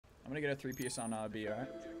I'm gonna get a 3-piece on B, alright?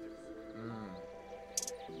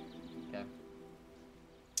 Okay.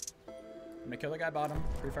 I'm gonna kill the guy bottom,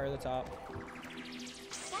 free fire the top.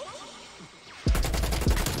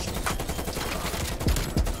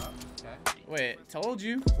 Okay. Wait, told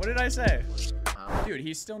you. What did I say? Dude,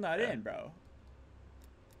 he's still not in, bro.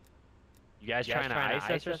 You guys trying to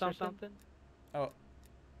ice us or something? Oh.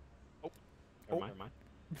 Oh. Never mind.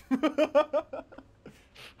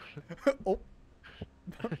 Oh.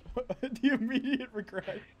 The immediate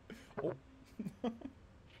regret. Oh.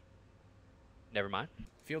 Never mind.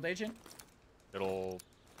 Field agent? Little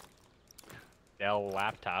Dell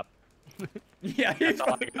laptop. Yeah, That's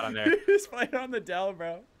all I got on there. He's playing on the Dell,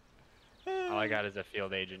 bro. All I got is a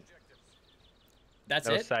field agent. That's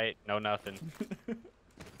no it? No sight, no nothing.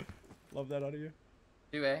 Love that out of you.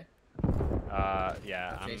 2A.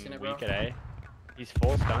 Yeah, I'm Chasing it, weak bro. at A. He's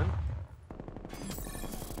full stun.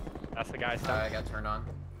 That's the guy stun. I got turned on.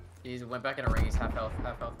 He went back in a ring. He's half health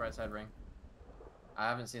right side ring. I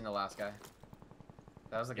haven't seen the last guy.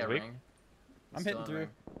 That was the guy weak? ring. I'm hitting through.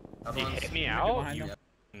 He hit me out? You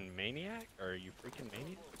maniac? Or you freaking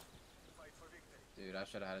maniac? Dude, I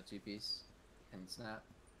should have had a 2-piece and snap.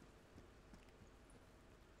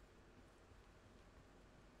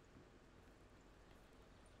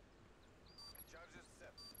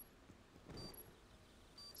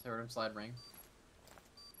 Just heard him slide ring.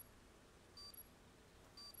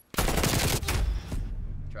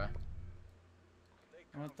 Try.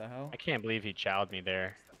 What the hell? I can't believe he chowed me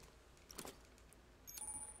there.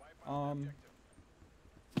 Up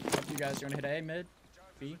to you guys. You wanna hit A, mid?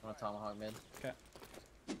 B? I want to tomahawk mid. Okay.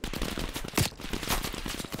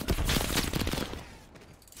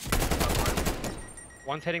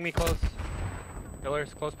 One's hitting me close.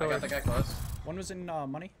 Pillars, close I pillars. got the guy close. One was in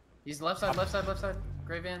money. He's left side, left side, left side.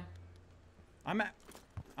 Gray van. I'm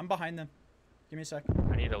behind them. Give me a sec.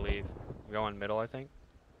 I need to leave. I'm going middle, I think.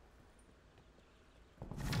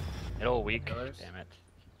 Middle weak. Pillars. Damn it.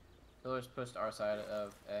 Pillars pushed our side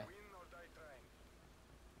of A.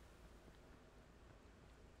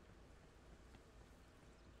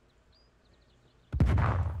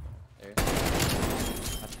 There.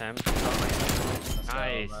 That's him. Let's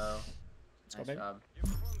Nice. Go, Mo. Let's go, Nice baby. job.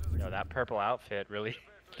 Yo, that purple outfit really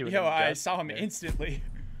doing Yo, him I justice saw him there. instantly.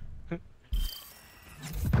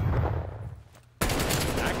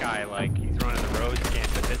 That guy, like, he's running the road scan,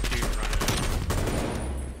 but this dude's running.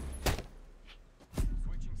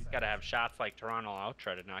 He's gotta have shots like Toronto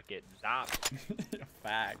Ultra to not get zopped.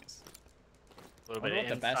 Facts. A little I bit wonder of what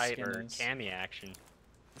the best insight skin or is. cami action.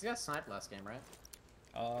 He's got sniped last game, right?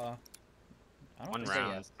 I don't One say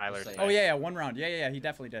round, yes. Tyler. Just say Oh yeah, 1 round. Yeah, he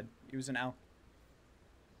definitely did. He was an L.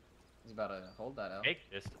 He's about to hold that L. Take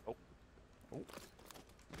this. Oh,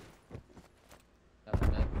 That's a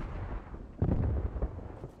mid.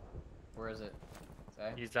 Where is it?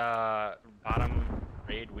 Say. he's bottom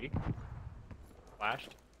raid weak.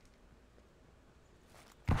 Flashed.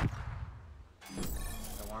 Don't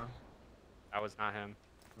want him? That was not him.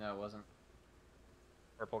 No, it wasn't.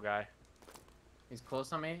 Purple guy. He's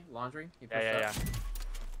close on me. Laundry. He pushed Yeah. up.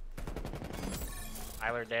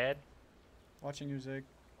 Tyler dead. Watching you, Zig.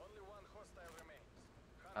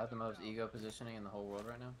 I have the most ego positioning in the whole world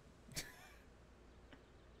right now.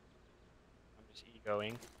 I'm just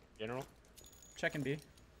egoing in general. Checking B.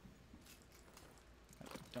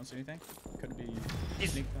 Don't see anything. Could be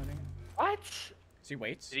He's- sneak planning. What? See,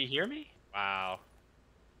 waits. Did he hear me? Wow.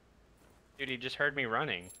 Dude, he just heard me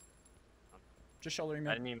running. Just shouldering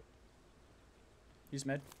I mid. didn't even. He's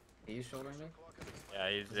mid. He's shouldering me. Yeah,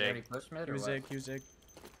 he's Is he already zig. pushed mid He or was what? Zig. He was Zig.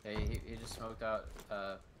 Yeah, he just smoked out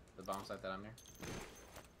the bomb site that I'm near.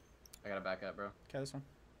 I gotta back up, bro. Okay, this one.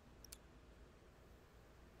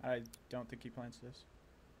 I don't think he plans this.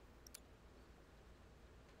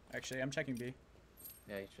 Actually, I'm checking B.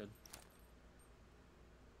 Yeah, he should.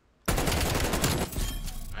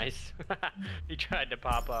 Nice. He tried to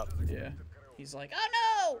pop up. Yeah. He's like, oh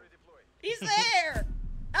no! He's there!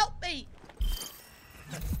 Help me!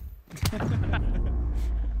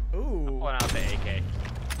 Ooh. Pulling out the AK.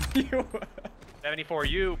 You- 74,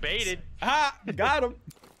 you baited. ah! Got him!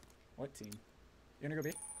 What team? You gonna go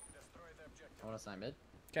B? I want to snipe mid.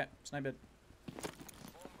 Okay, snipe it.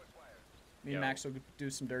 Me and Yo. Max will do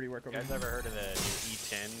some dirty work You over guys here. ever heard of the new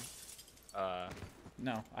E10?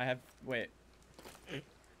 No, I have. Wait.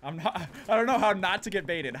 I'm not. I don't know how not to get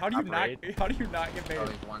baited. How do you not? Operate. How do you not get Oh, baited?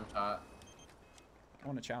 he's one shot. I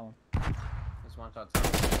want to challenge. He's one shot. Top. I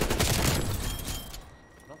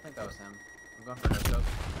don't think that was him. I'm going for no scope.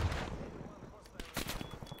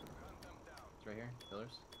 It's right here.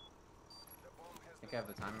 Pillars. I think I have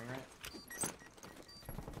the timing right.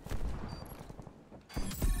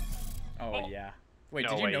 Oh, yeah. Wait,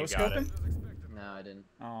 No did you way no you scope got it. him? No, I didn't.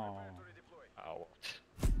 Oh. Oh,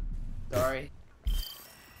 Sorry.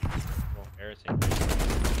 well, embarrassing.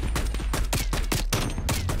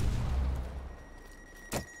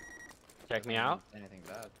 Check me out. Anything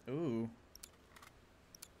bad? Ooh.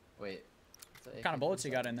 Wait. What kind of bullets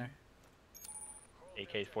you got in there?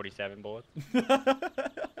 AK-47 bullets.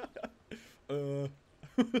 uh.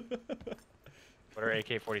 What are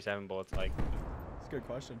AK-47 bullets like? That's a good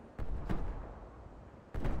question.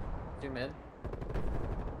 2 mid.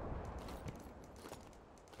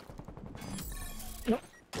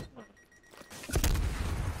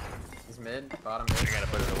 He's mid, bottom mid. I gotta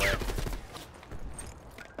put it away.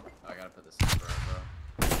 I gotta put this in,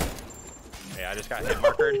 bro. Hey, I just got hit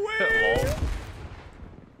markered. Lol.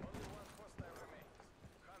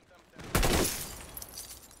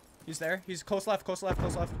 He's there. He's close left, close left,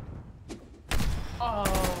 close left. Oh,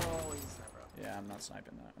 he's there, bro. Yeah, I'm not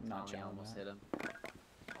sniping that. I'm not Tommy jamming almost that. hit him.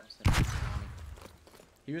 Almost hit him. Tommy.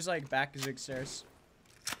 He was like back zig stairs.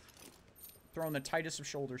 Throwing the tightest of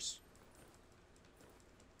shoulders.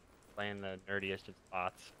 Playing the nerdiest of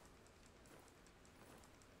spots.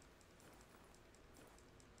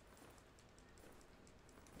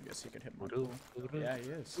 I guess he could hit more. Voodoo, Cool. voodoo. Yeah, he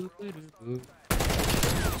is.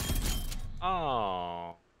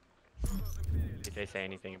 Oh. Did they say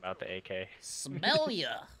anything about the AK? Smell ya.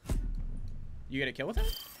 You get a kill with him?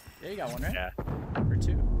 Yeah, you got one, right? Yeah, Or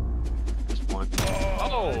two. just one.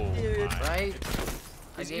 Oh, dude. my. Right?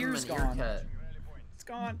 I His gave him ear's an ear gone. cut. It's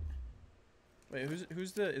gone. Wait,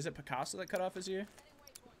 who's the? Is it Picasso that cut off his ear?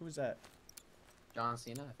 Who was that? John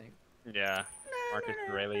Cena, I think. Yeah, Marcus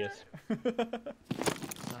Aurelius.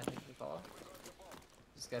 Sniping the ball.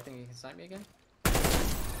 This guy think he can snipe me again?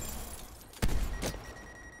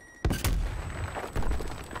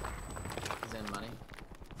 He's in money.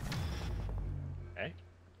 Okay.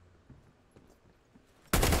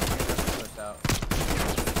 Pushed out.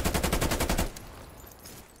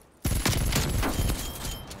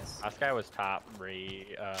 Yes. Last guy was top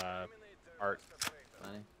art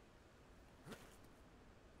Money.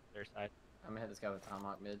 their side. I'm gonna hit this guy with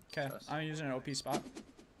tomahawk mid. Okay, Trust. I'm using an OP spot.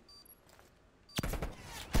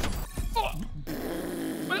 I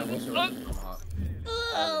wish it was a tomahawk. That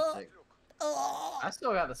would've been sick. I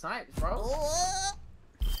still got the snipes, bro.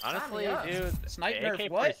 Honestly, yeah. dude, Snipe the nerf,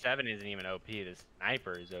 what? AK-47 isn't even OP. The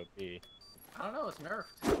sniper is OP. I don't know, it's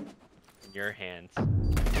nerfed. In your hands. Oh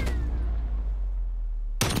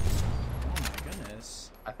my goodness.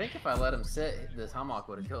 I think if I let him sit, the tomahawk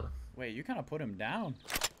would have killed him. Wait, you kind of put him down.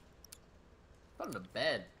 Put him to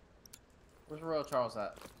bed. Where's Royal Charles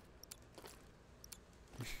at?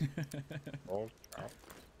 Oh,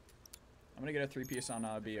 I'm gonna get a 3-piece on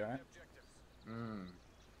B, alright?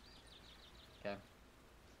 Okay. I'm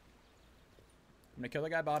gonna kill the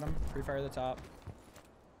guy bottom, pre-fire the top.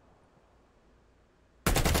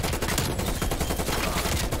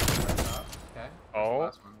 Okay. Oh.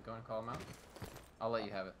 Last one. Go and call him out. I'll let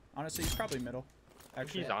you have it. Honestly, he's probably middle.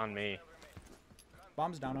 Actually, he's on me.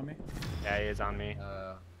 bomb's down on me. Yeah, he is on me.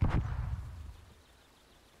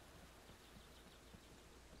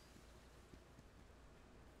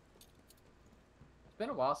 It's been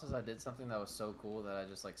a while since I did something that was so cool that I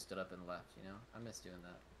just like stood up and left, you know? I miss doing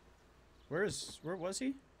that. Where was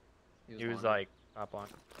he? He was laundry. like top on.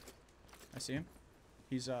 I see him.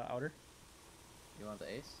 He's outer. You want the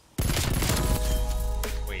ace?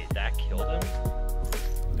 Wait, that killed him?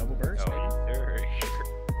 Double burst. Oh, you're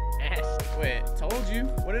nasty. Wait, told you.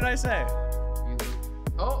 What did I say? You...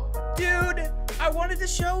 Oh! Dude, I wanted to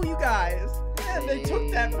show you guys. Man, they took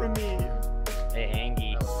that from me. Hey,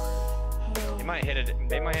 Angie. They might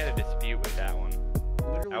hit a dispute with that one.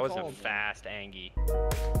 Literally That was a called. fast Angie.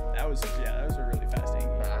 That was a really fast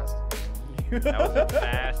angle. Fast. That was a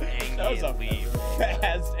fast Angie That was a leave.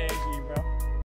 fast angle.